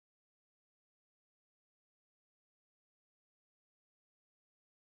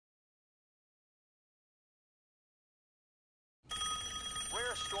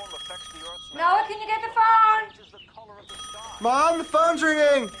Noah, can you get the phone? Mom, the phone's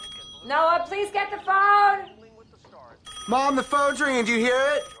ringing. Noah, please get the phone. Mom, the phone's ringing. Do you hear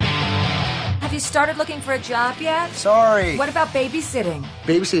it? Have you started looking for a job yet? Sorry. What about babysitting?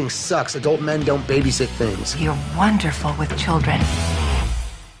 Babysitting sucks. Adult men don't babysit things. You're wonderful with children.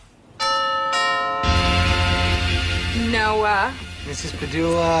 Noah. Mrs.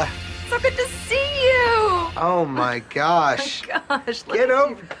 Padula. So good to see you. Oh, my gosh. Oh, gosh. Get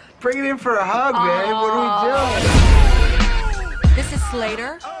over. Bring it in for a hug, babe. What are we doing? This is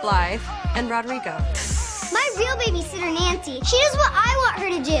Slater, Blythe, and Rodrigo. My real babysitter, Nancy. She does what I want her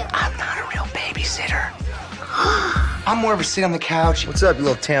to do. I'm not a real babysitter. I'm more of a sit on the couch. What's up, you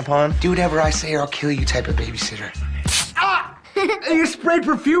little tampon? Do whatever I say or I'll kill you type of babysitter. Ah! You sprayed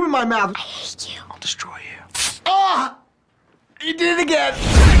perfume in my mouth. I hate you. I'll destroy you. Ah! You did it again.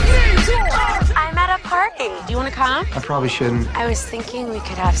 I'm at a party. Do you want to come? I probably shouldn't. I was thinking we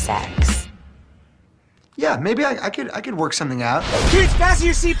could have sex. Yeah, maybe I could work something out. Kids, fasten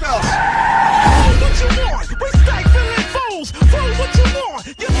your seatbelts.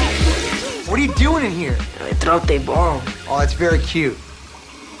 What are you doing in here? I throat they bone. Oh, it's very cute.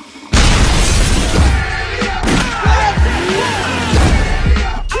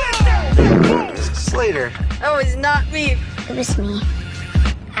 Slater. Oh, it's not me. It was me.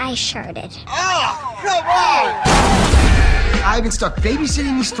 I sharded. Oh, come on! I've been stuck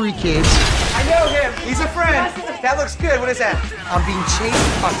babysitting these 3 kids. I know him. He's a friend. That looks good. What is that? I'm being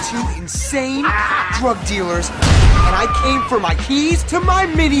chased by 2 insane drug dealers, and I came for my keys to my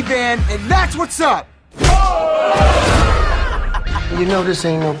minivan, and that's what's up. You know this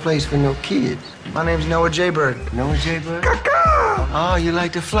ain't no place for no kids. My name's Noah Jaybird. Noah Jaybird? Oh, you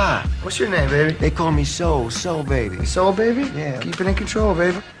like to fly. What's your name, baby? They call me Soul Baby. Soul, baby? Yeah. Keep it in control,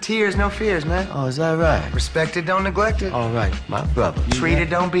 baby. Tears, no fears, man. Oh, is that right? Respect it, don't neglect it. All right, my brother. Treat it,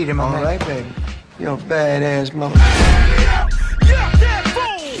 don't beat it, my All man. right, baby. You're a badass mother.